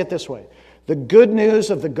 let me say it this way. The good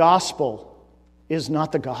news of the gospel is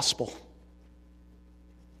not the gospel.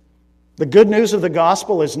 The good news of the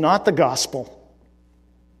gospel is not the gospel.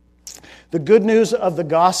 The good news of the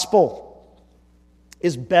gospel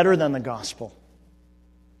is better than the gospel.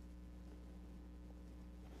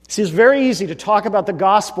 See, it's very easy to talk about the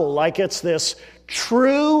gospel like it's this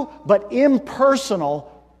true but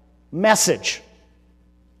impersonal message.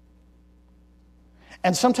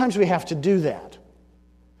 And sometimes we have to do that.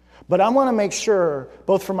 But I want to make sure,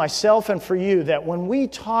 both for myself and for you, that when we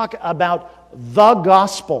talk about the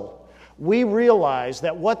gospel, we realize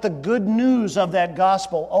that what the good news of that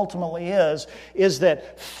gospel ultimately is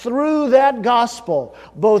that through that gospel,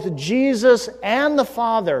 both Jesus and the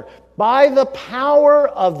Father, by the power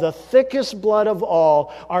of the thickest blood of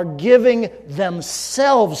all, are giving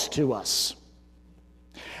themselves to us.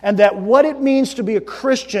 And that what it means to be a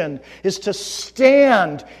Christian is to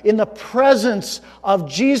stand in the presence of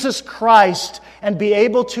Jesus Christ and be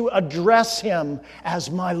able to address him as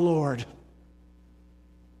my Lord.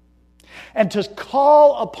 And to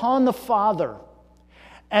call upon the Father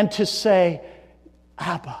and to say,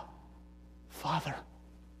 Abba, Father.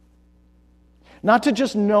 Not to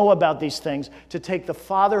just know about these things, to take the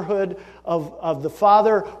fatherhood of the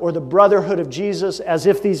Father or the brotherhood of Jesus as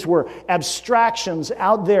if these were abstractions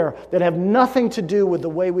out there that have nothing to do with the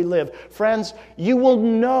way we live. Friends, you will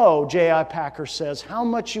know, J.I. Packer says, how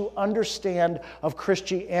much you understand of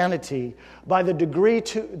Christianity by the degree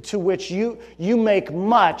to which you make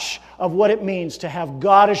much of what it means to have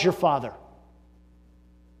God as your Father.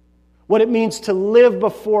 What it means to live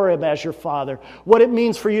before him as your Father. What it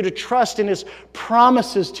means for you to trust in his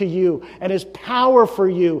promises to you and his power for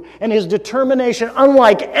you and his determination,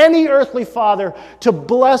 unlike any earthly father, to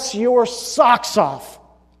bless your socks off.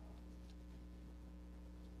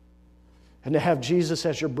 And to have Jesus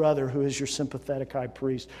as your brother, who is your sympathetic high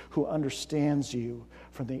priest, who understands you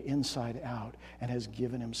from the inside out and has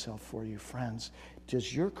given himself for you. Friends,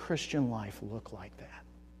 does your Christian life look like that?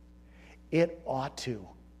 It ought to.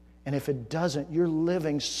 And if it doesn't, you're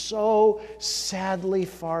living so sadly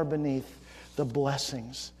far beneath the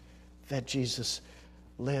blessings that Jesus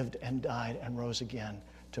lived and died and rose again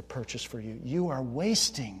to purchase for you. You are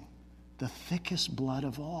wasting the thickest blood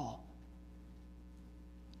of all.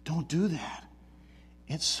 Don't do that.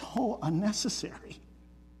 It's so unnecessary.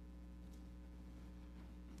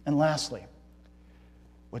 And lastly,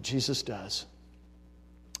 what Jesus does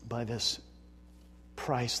by this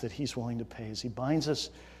price that he's willing to pay is he binds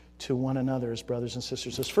us to one another as brothers and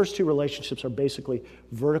sisters. Those first two relationships are basically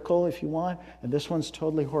vertical, if you want, and this one's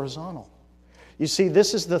totally horizontal. You see,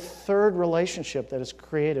 this is the third relationship that is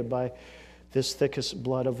created by this thickest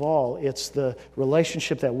blood of all. It's the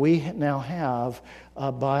relationship that we now have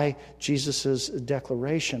by Jesus'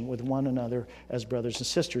 declaration with one another as brothers and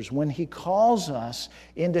sisters. When he calls us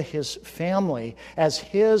into his family as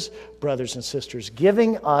his brothers and sisters,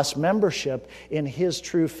 giving us membership in his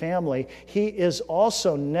true family, he is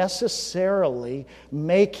also necessarily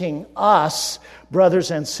making us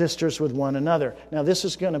brothers and sisters with one another. Now, this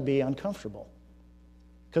is going to be uncomfortable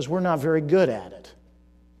because we're not very good at it.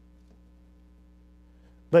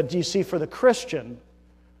 But do you see, for the Christian,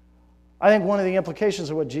 I think one of the implications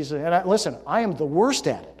of what Jesus... And listen, I am the worst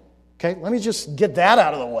at it. Okay? Let me just get that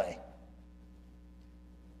out of the way.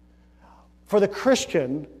 For the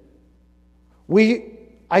Christian,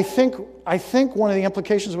 I think one of the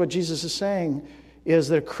implications of what Jesus is saying is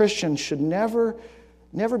that a Christian should never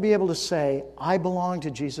be able to say, I belong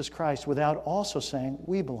to Jesus Christ, without also saying,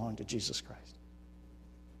 we belong to Jesus Christ.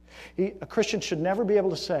 A Christian should never be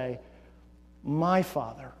able to say, my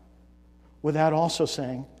Father, without also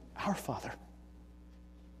saying, our Father.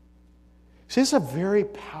 See, this is a very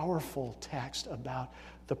powerful text about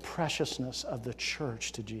the preciousness of the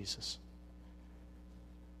church to Jesus.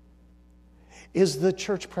 Is the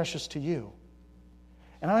church precious to you?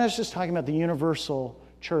 And I'm not just talking about the universal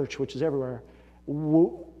church, which is everywhere,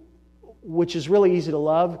 which is really easy to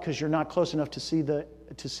love because you're not close enough to see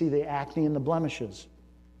the acne and the blemishes.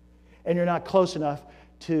 And you're not close enough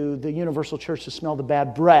to the universal church to smell the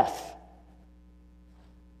bad breath.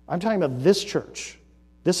 I'm talking about this church.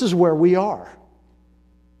 This is where we are.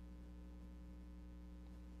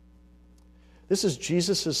 This is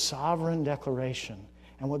Jesus' sovereign declaration.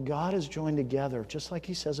 And what God has joined together, just like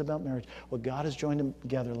he says about marriage, what God has joined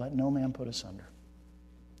together, let no man put asunder.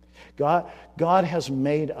 God has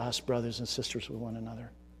made us brothers and sisters with one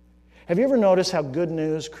another. Have you ever noticed how good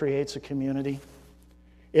news creates a community?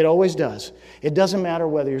 It always does. It doesn't matter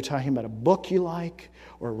whether you're talking about a book you like,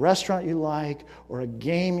 or a restaurant you like, or a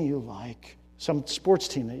game you like, some sports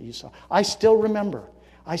team that you saw. I still remember.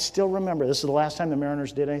 This is the last time the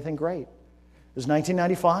Mariners did anything great. It was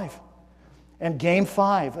 1995. And Game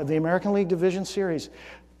 5 of the American League Division Series,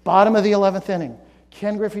 bottom of the 11th inning.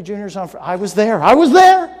 Ken Griffey Jr. is on first. I was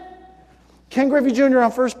there. Ken Griffey Jr.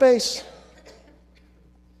 on first base.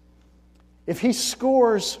 If he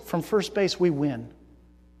scores from first base, we win.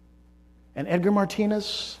 And Edgar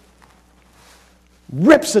Martinez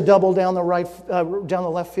rips a double down the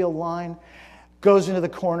left field line, goes into the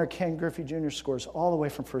corner. Ken Griffey Jr. scores all the way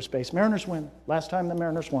from first base. Mariners win. Last time the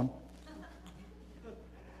Mariners won.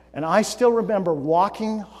 And I still remember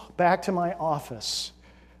walking back to my office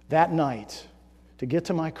that night to get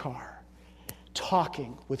to my car,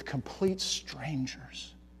 talking with complete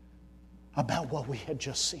strangers about what we had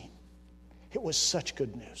just seen. It was such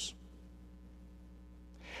good news.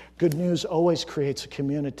 Good news always creates a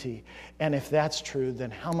community. And if that's true,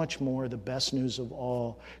 then how much more the best news of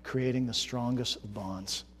all, creating the strongest of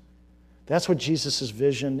bonds. That's what Jesus'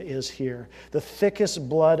 vision is here. The thickest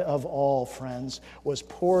blood of all, friends, was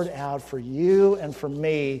poured out for you and for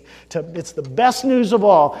me. It's the best news of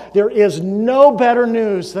all. There is no better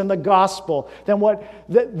news than the gospel, than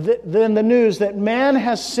the news that man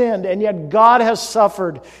has sinned and yet God has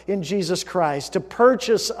suffered in Jesus Christ to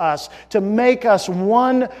purchase us, to make us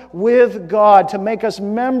one with God, to make us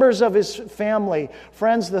members of His family.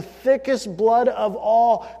 Friends, the thickest blood of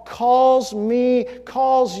all calls me,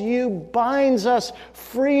 calls you, binds us,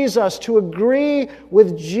 frees us to agree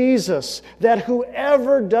with Jesus that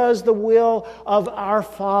whoever does the will of our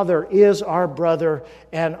Father is our brother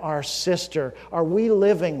and our sister. Are we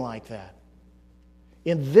living like that?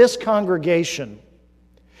 In this congregation,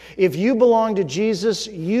 if you belong to Jesus,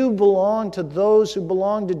 you belong to those who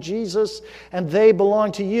belong to Jesus, and they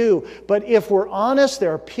belong to you. But if we're honest,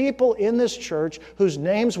 there are people in this church whose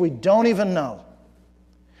names we don't even know.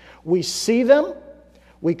 We see them,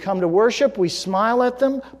 we come to worship, we smile at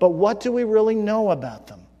them, but what do we really know about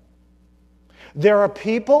them? There are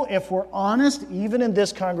people, if we're honest, even in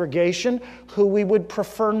this congregation, who we would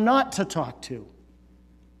prefer not to talk to.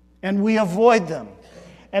 And we avoid them.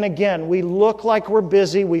 And again, we look like we're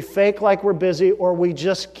busy, we fake like we're busy, or we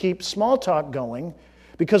just keep small talk going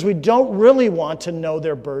because we don't really want to know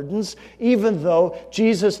their burdens, even though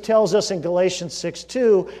Jesus tells us in Galatians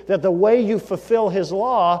 6:2 that the way you fulfill His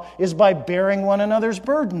law is by bearing one another's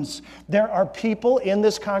burdens. There are people in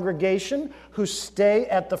this congregation who stay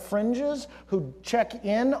at the fringes, who check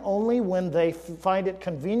in only when they find it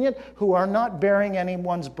convenient, who are not bearing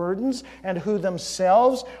anyone's burdens, and who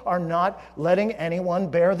themselves are not letting anyone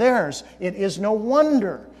bear theirs. It is no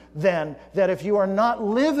wonder then that if you are not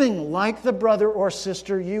living like the brother or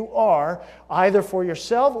sister you are, either for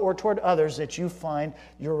yourself or toward others, that you find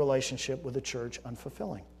your relationship with the church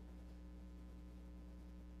unfulfilling.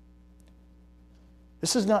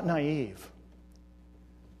 This is not naive.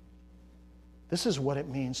 This is what it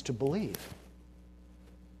means to believe.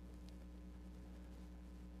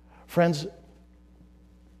 Friends,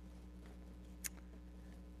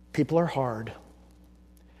 people are hard.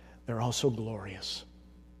 They're also glorious.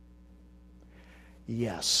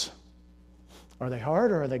 Yes. Are they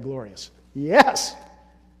hard or are they glorious? Yes.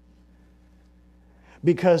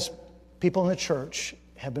 Because people in the church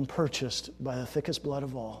have been purchased by the thickest blood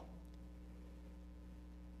of all.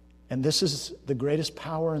 And this is the greatest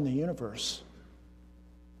power in the universe.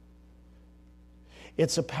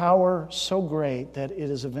 It's a power so great that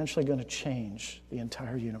it is eventually going to change the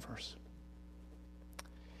entire universe.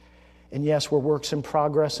 And yes, we're works in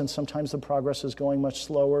progress, and sometimes the progress is going much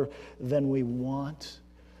slower than we want.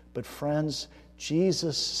 But friends,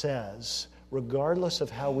 Jesus says, regardless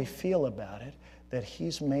of how we feel about it, that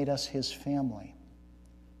He's made us His family.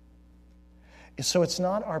 And so it's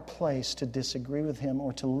not our place to disagree with Him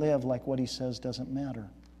or to live like what He says doesn't matter.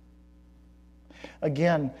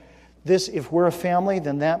 Again, if we're a family,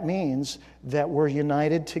 then that means that we're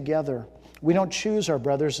united together. We don't choose our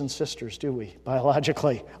brothers and sisters, do we,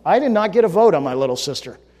 biologically? I did not get a vote on my little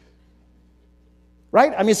sister.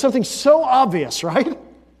 Right? I mean, something so obvious, right?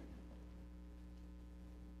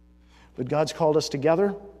 But God's called us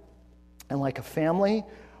together, and like a family,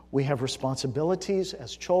 we have responsibilities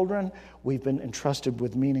as children. We've been entrusted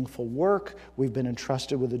with meaningful work. We've been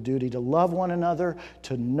entrusted with a duty to love one another,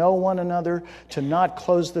 to know one another, to not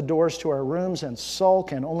close the doors to our rooms and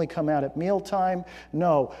sulk and only come out at mealtime.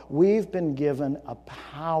 No, we've been given a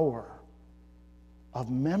power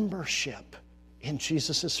of membership in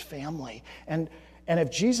Jesus' family. And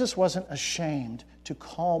if Jesus wasn't ashamed to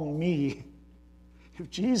call me, if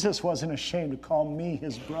Jesus wasn't ashamed to call me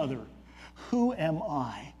His brother, who am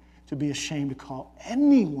I to be ashamed to call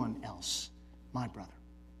anyone else my brother?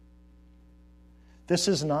 This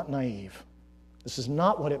is not naive. This is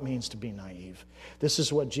not what it means to be naive. This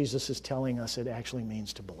is what Jesus is telling us it actually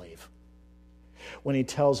means to believe. When He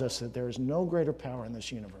tells us that there is no greater power in this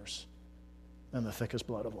universe than the thickest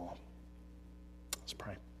blood of all. Let's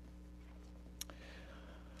pray.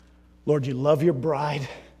 Lord, You love Your bride.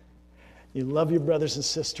 You love Your brothers and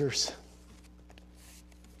sisters.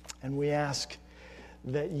 And we ask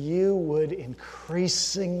that You would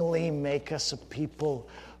increasingly make us a people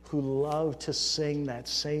who love to sing that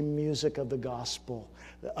same music of the gospel,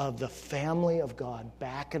 of the family of God,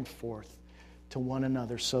 back and forth to one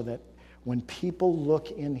another, so that when people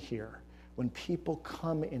look in here, when people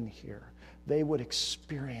come in here, they would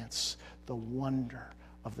experience the wonder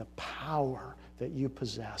of the power that You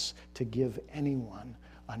possess to give anyone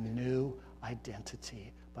a new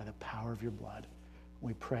identity by the power of Your blood.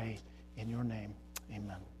 We pray in Your name.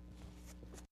 Amen.